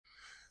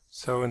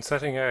So in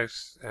setting out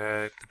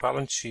the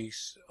balance sheet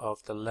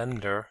of the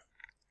lender,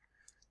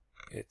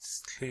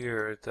 it's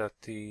clear that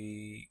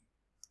the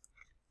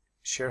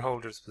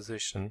shareholder's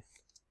position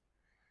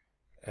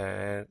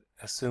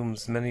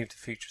assumes many of the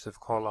features of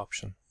call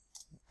option.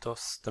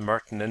 Thus, the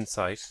Merton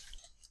insight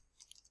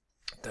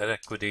that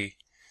equity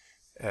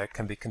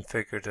can be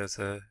configured as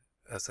a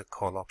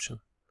call option.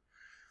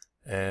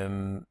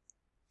 In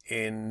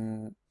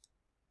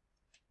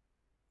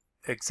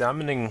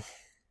examining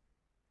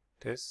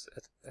this,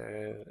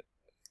 a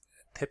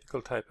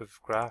typical type of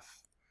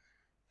graph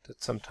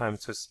that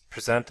sometimes is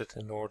presented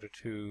in order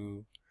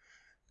to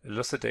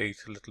elucidate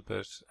a little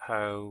bit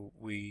how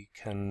we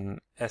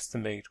can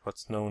estimate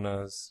what's known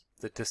as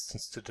the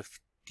distance to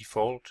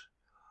default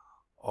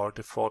or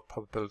default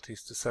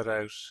probabilities to set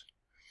out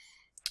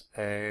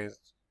a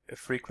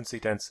frequency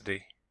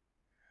density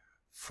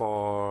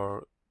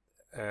for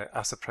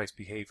asset price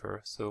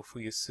behavior. So if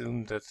we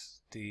assume that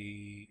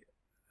the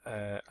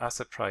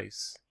asset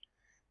price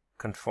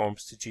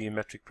conforms to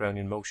geometric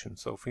Brownian motion,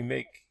 so if we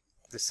make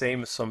the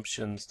same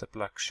assumptions that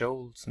Black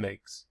Scholes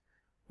makes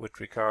with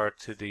regard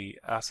to the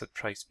asset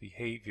price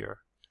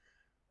behavior,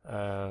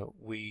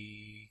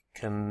 we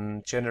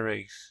can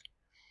generate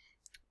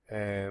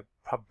a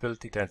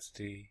probability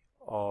density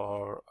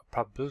or a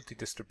probability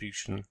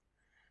distribution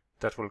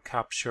that will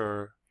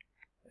capture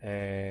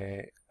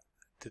the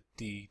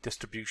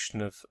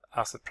distribution of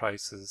asset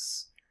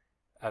prices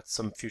at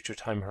some future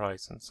time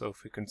horizon. So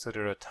if we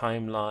consider a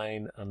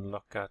timeline and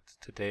look at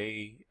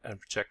today and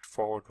project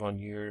forward 1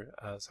 year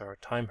as our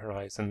time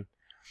horizon,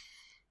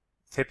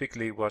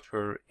 typically what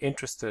we're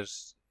interested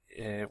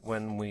in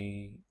when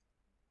we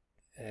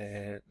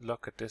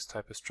look at this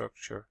type of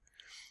structure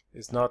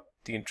is not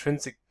the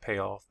intrinsic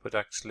payoff, but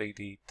actually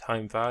the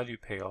time value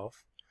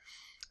payoff.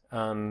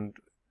 And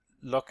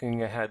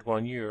looking ahead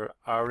 1 year,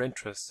 our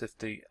interest, if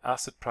the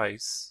asset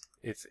price,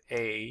 if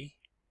A,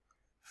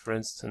 for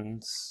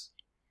instance,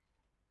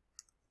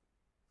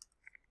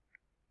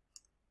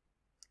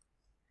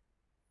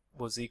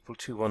 was equal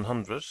to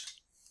 100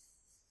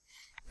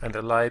 and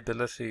the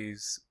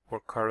liabilities were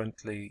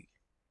currently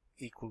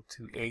equal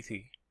to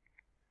 80,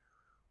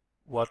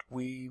 what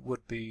we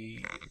would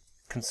be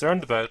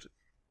concerned about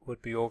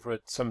would be over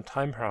at some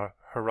time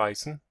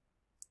horizon,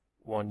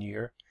 1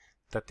 year,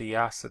 that the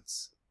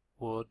assets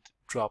would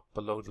drop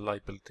below the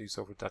liabilities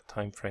over that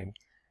time frame.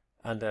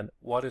 And then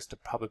what is the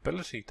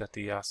probability that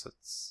the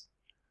assets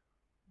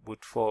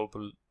would fall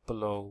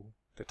below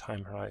the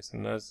time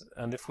horizon?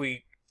 And if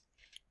we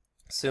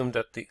assume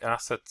that the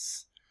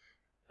assets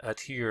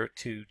adhere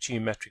to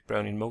geometric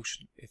Brownian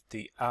motion, if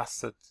the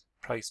asset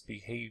price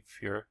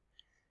behavior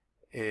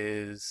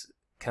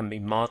can be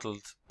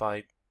modeled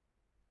by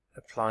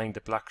applying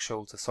the Black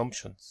Scholes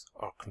assumptions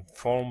or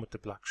conform with the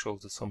Black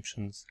Scholes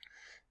assumptions,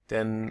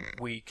 then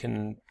we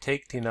can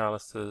take the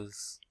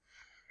analysis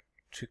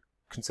to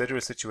consider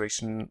a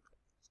situation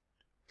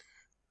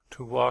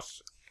to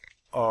what,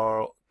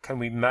 or can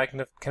we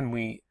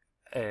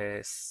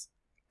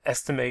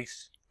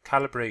estimate,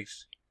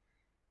 calibrate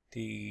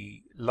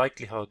the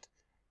likelihood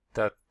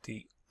that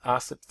the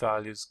asset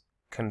values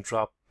can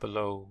drop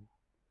below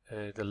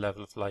the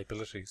level of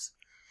liabilities.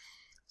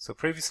 So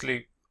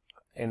previously,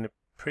 in a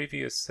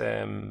previous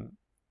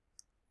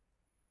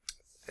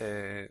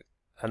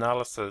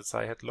analysis,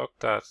 I had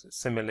looked at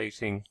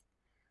simulating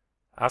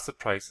asset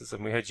prices,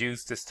 and we had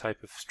used this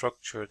type of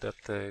structure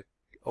that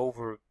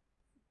over a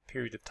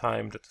period of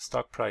time that the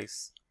stock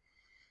price,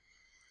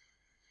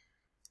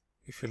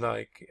 if you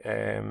like,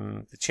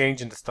 the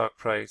change in the stock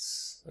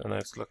price, and I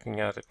was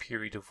looking at a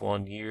period of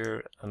 1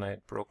 year, and I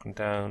had broken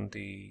down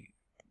the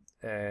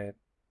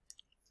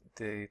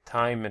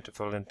time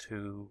interval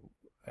into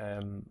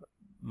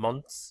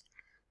months,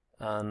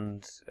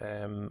 and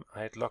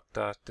I had looked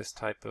at this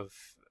type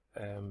of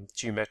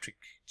geometric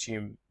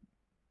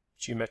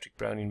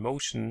Brownian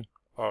motion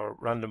or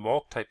random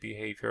walk type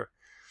behavior,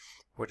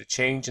 where the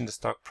change in the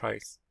stock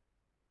price,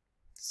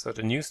 so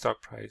the new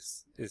stock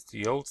price is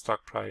the old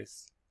stock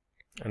price,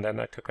 and then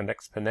I took an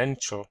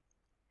exponential,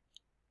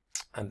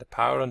 and the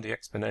power on the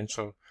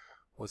exponential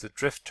was a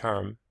drift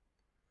term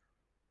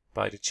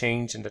by the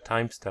change in the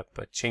time step,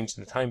 by change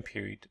in the time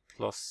period,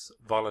 plus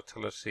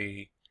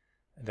volatility,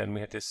 and then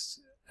we had this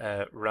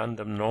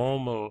random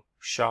normal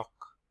shock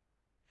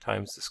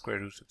times the square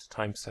root of the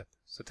time step.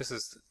 So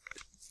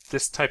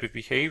this type of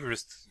behavior or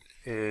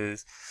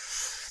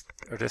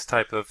this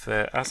type of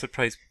asset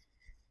price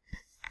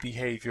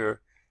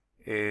behavior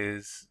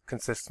is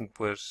consistent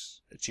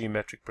with a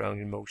geometric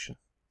Brownian motion.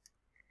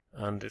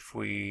 And if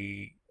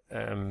we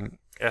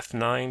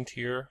F9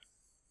 here,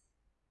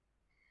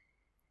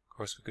 of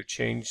course we could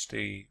change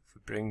if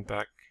we bring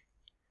back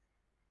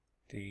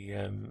take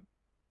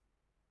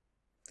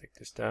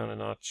this down a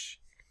notch,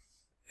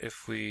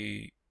 if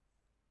we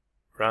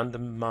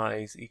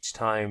randomize each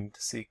time the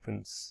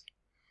sequence,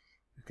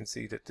 you can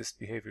see that this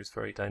behavior is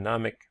very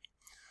dynamic,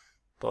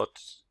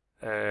 but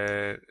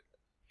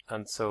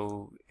and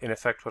so in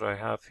effect what I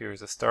have here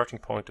is a starting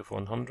point of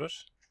 100,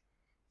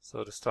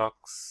 so the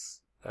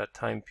stock's at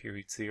time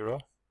period 0,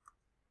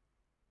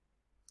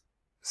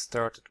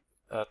 start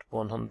at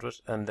 100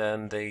 and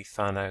then they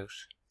fan out.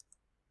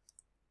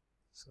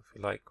 So if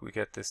you like, we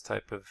get this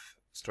type of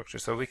structure.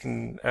 So we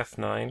can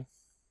F9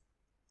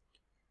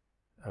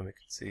 and we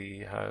can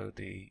see how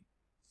the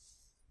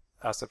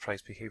asset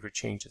price behavior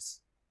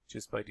changes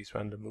just by these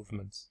random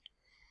movements.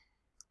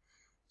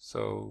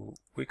 So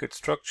we could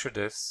structure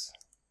this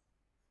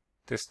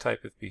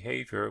type of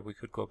behavior. We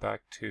could go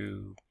back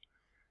to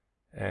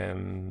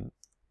our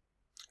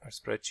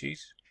spreadsheet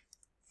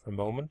for a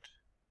moment,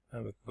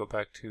 and we could go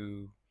back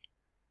to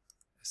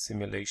a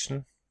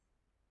simulation.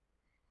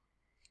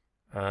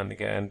 And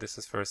again, this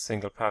is for a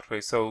single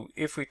pathway. So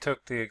if we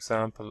took the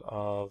example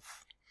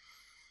of,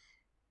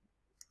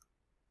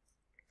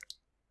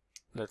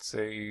 let's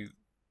say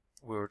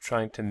we were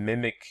trying to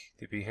mimic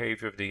the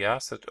behavior of the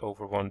asset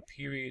over one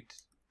period,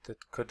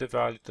 that could the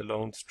value of the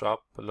loans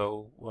drop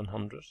below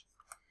 100.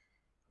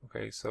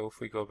 Okay, so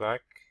if we go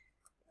back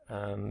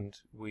and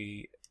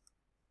we,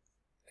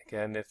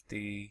 again, if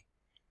the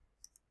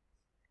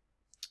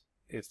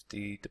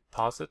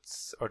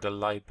deposits or the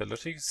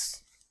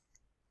liabilities,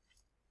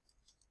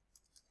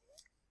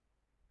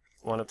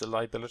 one of the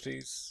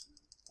liabilities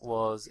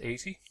was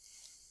 80.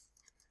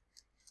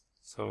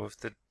 So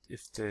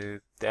if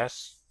the debt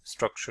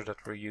structure that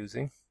we're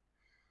using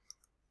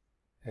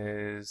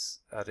is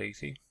at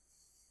 80,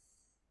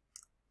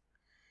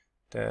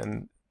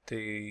 then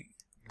the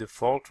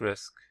default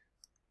risk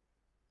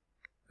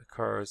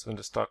occurs when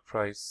the stock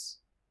price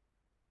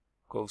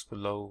goes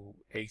below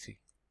 80.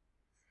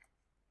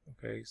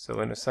 Okay,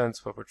 so in a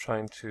sense what we're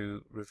trying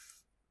to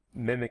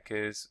mimic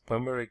is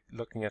when we're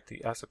looking at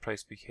the asset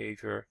price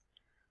behavior,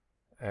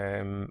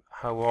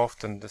 how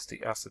often does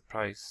the asset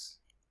price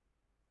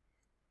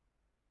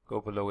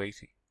go below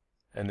 80?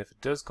 And if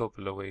it does go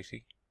below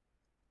 80,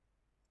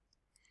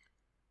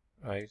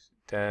 right,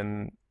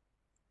 then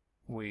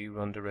we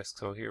run the risk.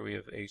 So here we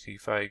have 80.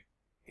 If I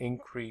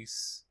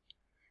increase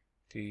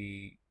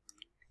the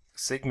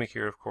sigma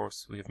here, of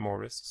course, we have more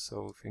risk.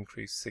 So if we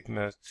increase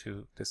sigma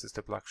to, this is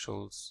the Black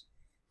Scholes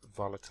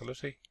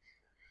volatility,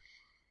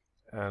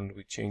 and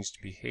we change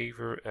the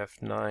behavior,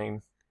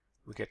 F9,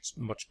 we get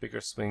much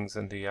bigger swings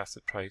in the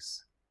asset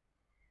price.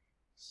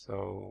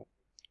 So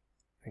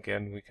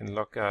again, we can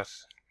look at,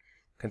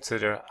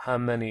 consider how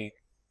many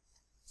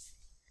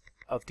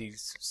of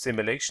these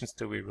simulations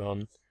do we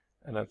run,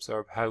 and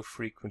observe how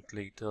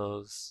frequently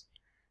does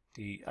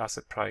the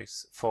asset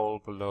price fall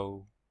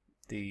below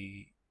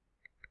the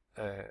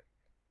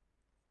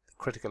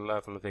critical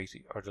level of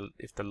 80, or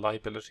if the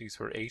liabilities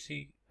were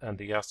 80 and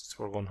the assets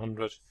were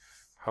 100,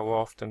 how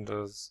often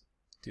do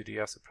the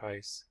asset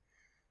price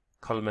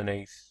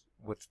culminate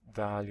with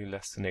value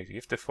less than 80?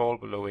 If they fall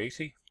below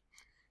 80,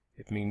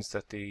 it means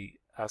that the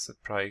asset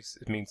price,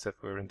 it means that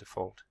we're in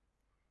default.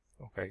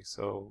 Okay,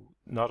 so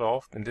not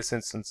often, in this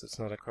instance it's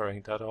not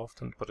occurring that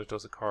often, but it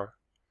does occur.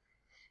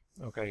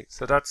 Okay,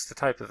 so that's the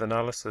type of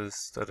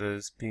analysis that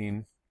is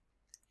being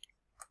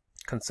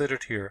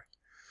considered here.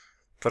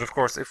 But of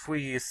course, if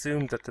we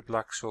assume that the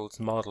Black Scholes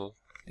model,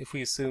 if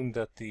we assume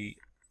that the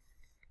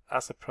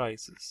asset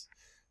prices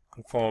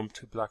conform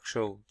to Black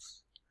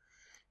Scholes,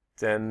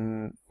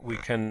 then we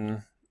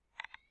can,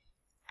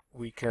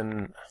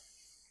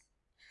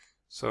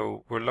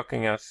 so we're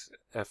looking at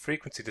a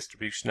frequency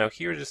distribution. Now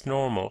here it is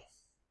normal,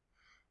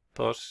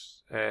 but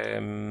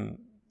and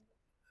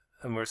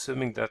we're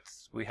assuming that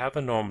we have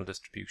a normal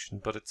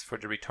distribution, but it's for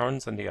the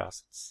returns on the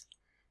assets.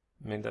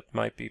 I mean, that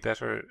might be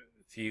better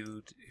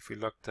viewed if we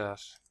looked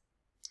at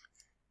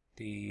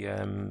the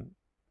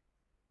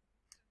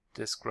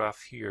this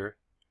graph here.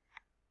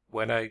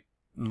 When I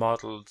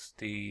modeled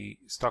the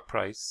stock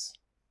price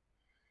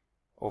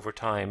over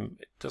time,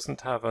 it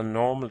doesn't have a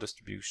normal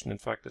distribution. In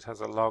fact, it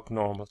has a log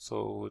normal,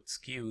 so it's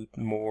skewed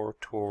more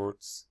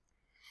towards,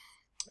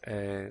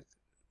 if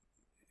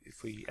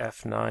we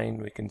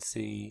F9, we can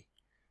see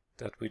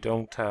that we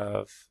don't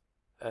have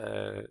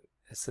a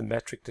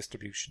symmetric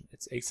distribution.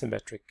 It's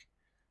asymmetric,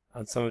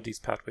 and some of these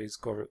pathways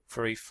go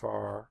very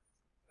far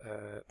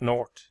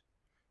north,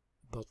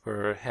 but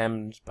we're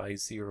hemmed by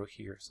 0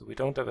 here. So we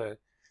don't have a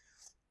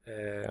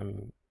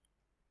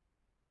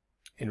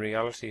in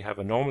reality have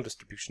a normal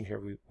distribution here.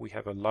 We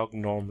have a log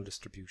normal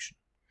distribution.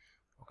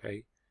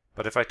 Okay,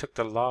 but if I took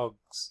the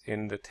logs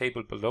in the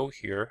table below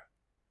here,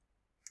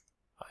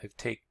 I've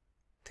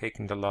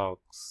taken the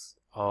logs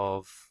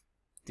of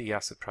the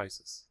asset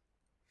prices.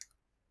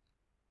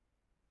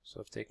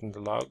 So I've taken the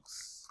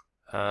logs,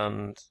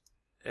 and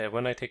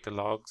when I take the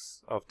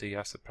logs of the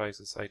asset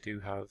prices, I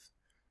do have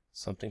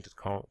something that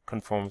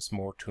conforms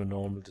more to a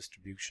normal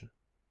distribution.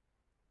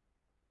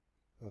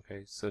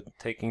 Okay, so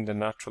taking the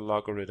natural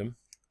logarithm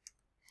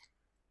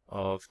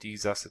of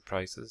these asset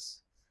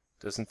prices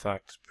does in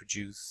fact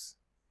produce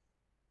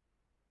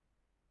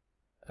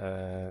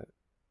a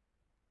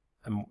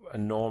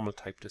normal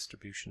type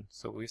distribution.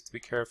 So we have to be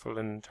careful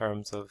in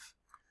terms of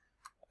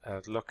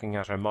looking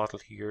at our model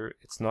here.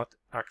 It's not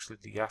actually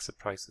the asset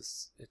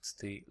prices, it's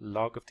the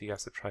log of the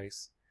asset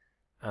price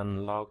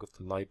and log of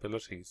the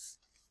liabilities,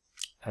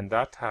 and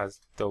that has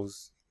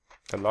those,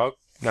 the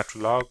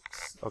natural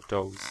logs of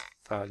those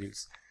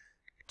values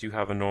do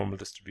have a normal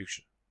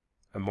distribution,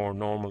 a more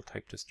normal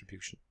type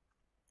distribution.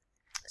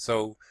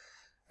 So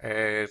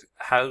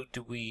how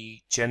do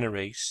we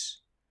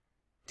generate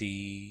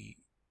the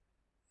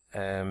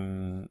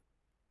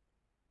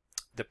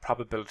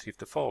probability of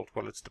default?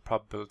 Well, it's the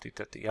probability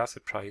that the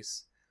asset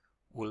price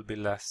will be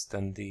less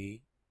than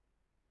the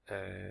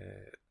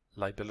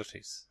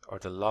liabilities, or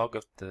the log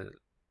of the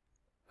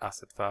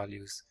asset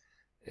values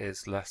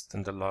is less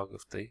than the log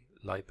of the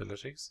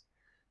liabilities.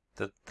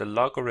 The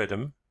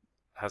logarithm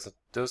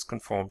does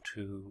conform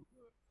to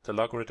the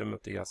logarithm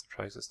of the asset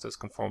prices does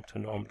conform to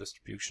a normal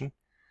distribution,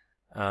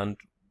 and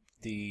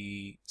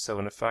so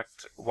in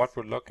effect what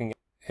we're looking at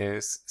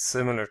is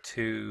similar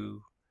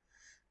to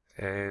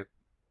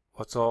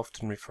what's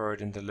often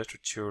referred in the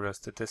literature as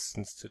the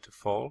distance to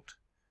default,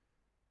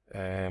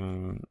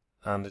 and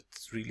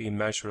it's really a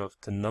measure of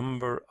the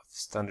number of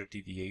standard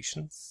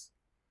deviations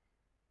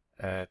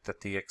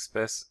that the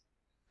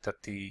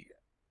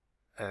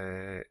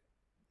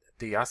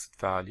asset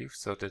value,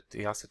 so that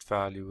the asset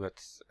value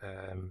at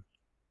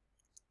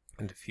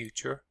in the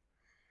future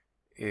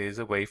is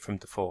away from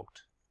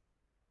default.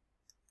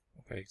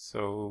 Okay,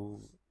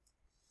 so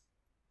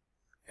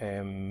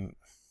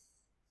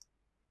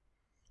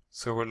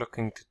so we're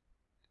looking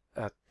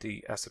at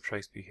the asset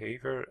price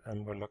behavior,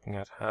 and we're looking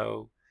at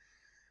how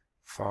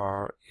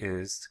far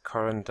is the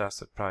current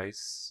asset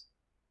price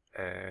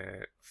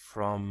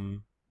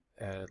from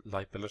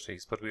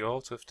liabilities, but we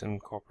also have to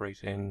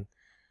incorporate in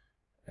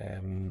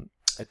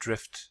a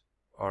drift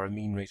or a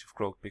mean rate of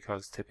growth,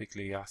 because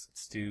typically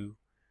assets do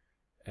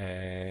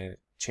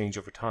change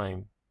over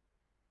time.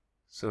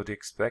 So the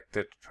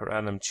expected per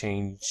annum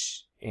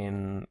change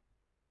in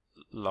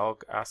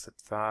log asset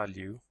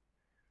value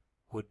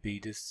would be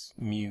this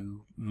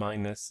mu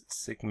minus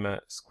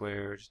sigma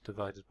squared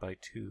divided by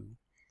 2,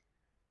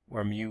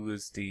 where mu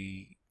is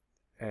the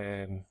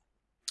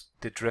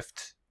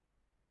drift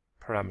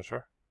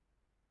parameter,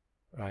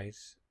 right?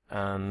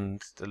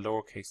 And the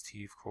lowercase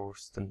t, of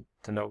course,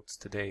 denotes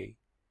today.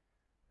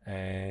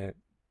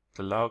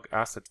 The log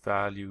asset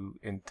value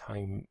in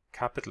time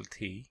capital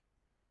T,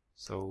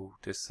 so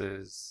this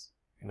is,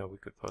 we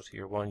could put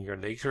here 1 year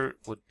later,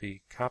 would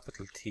be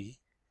capital T.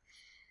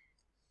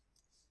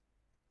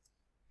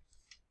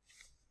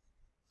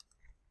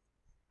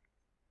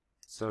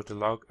 So the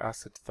log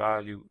asset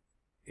value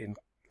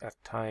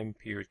at time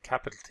period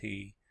capital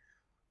T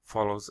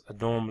follows a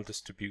normal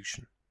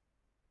distribution.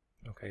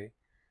 Okay,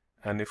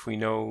 and if we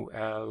know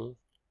L,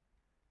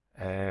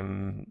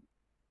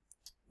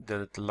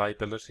 the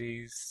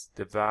liabilities,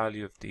 the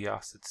value of the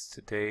assets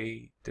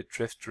today, the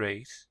drift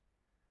rate,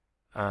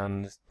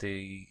 and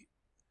the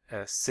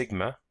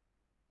sigma,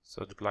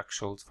 so the Black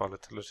Scholes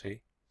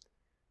volatility,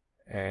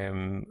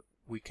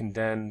 we can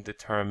then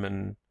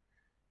determine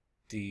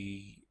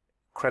the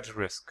credit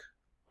risk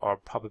or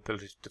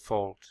probability of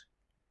default,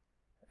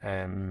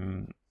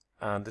 and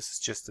this is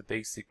just a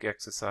basic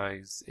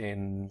exercise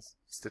in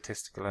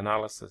statistical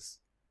analysis,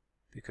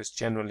 because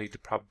generally the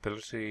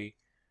probability,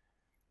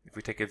 if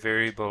we take a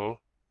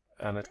variable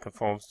and it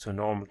conforms to a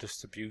normal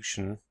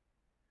distribution,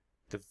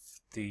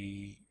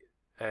 the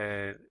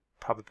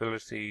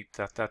probability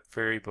that that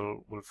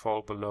variable will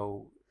fall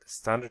below the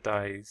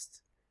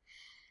standardized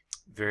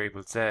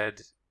variable z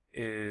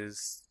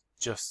is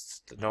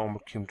just the normal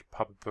cumulative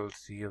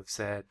probability of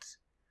z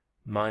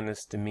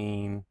minus the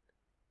mean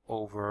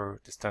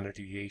over the standard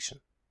deviation.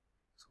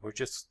 So we're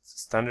just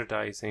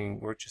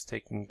standardizing, we're just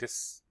taking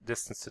this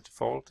distance to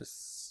default,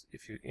 this,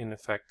 if you in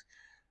effect,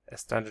 a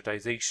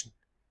standardization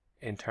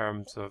in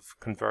terms of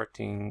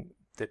converting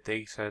the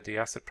data, the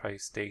asset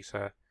price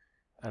data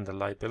and the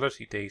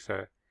liability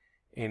data,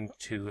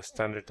 into a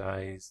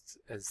standardized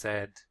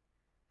Z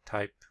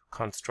type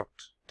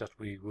construct that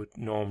we would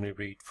normally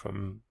read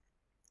from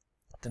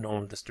the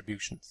normal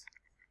distributions.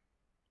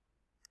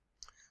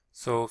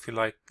 So if you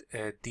like,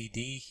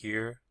 DD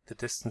here, the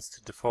distance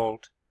to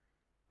default,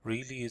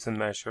 really is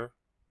a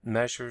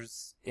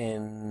measures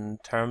in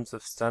terms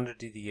of standard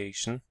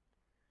deviation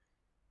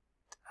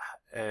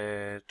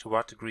to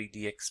what degree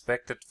the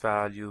expected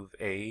value of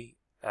A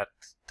at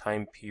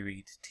time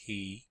period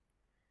T,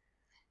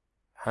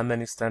 how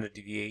many standard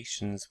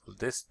deviations will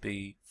this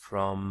be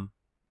from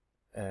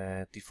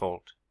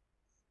default,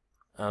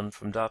 and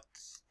from that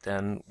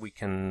then we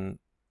can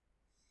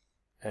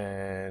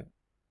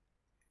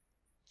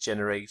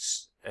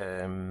generate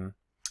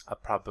a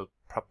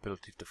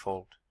probability of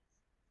default.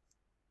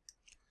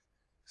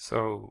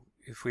 So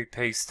if we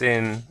paste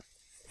in,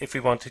 if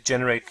we want to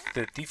generate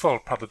the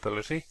default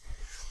probability,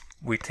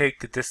 we take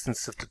the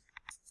distance of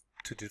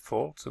to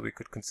default, so we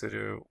could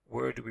consider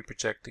where do we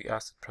project the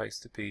asset price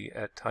to be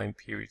at time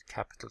period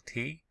capital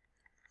T,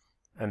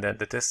 and then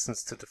the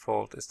distance to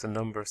default is the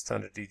number of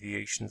standard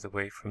deviations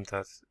away from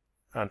that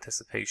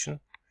anticipation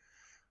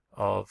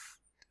of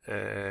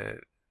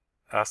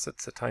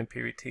assets at time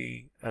period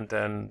T, and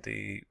then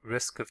the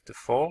risk of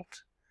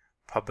default,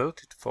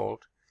 probability of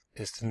default,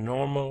 is the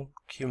normal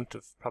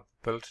cumulative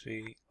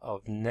probability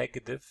of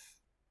negative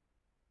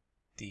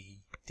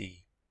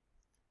DD.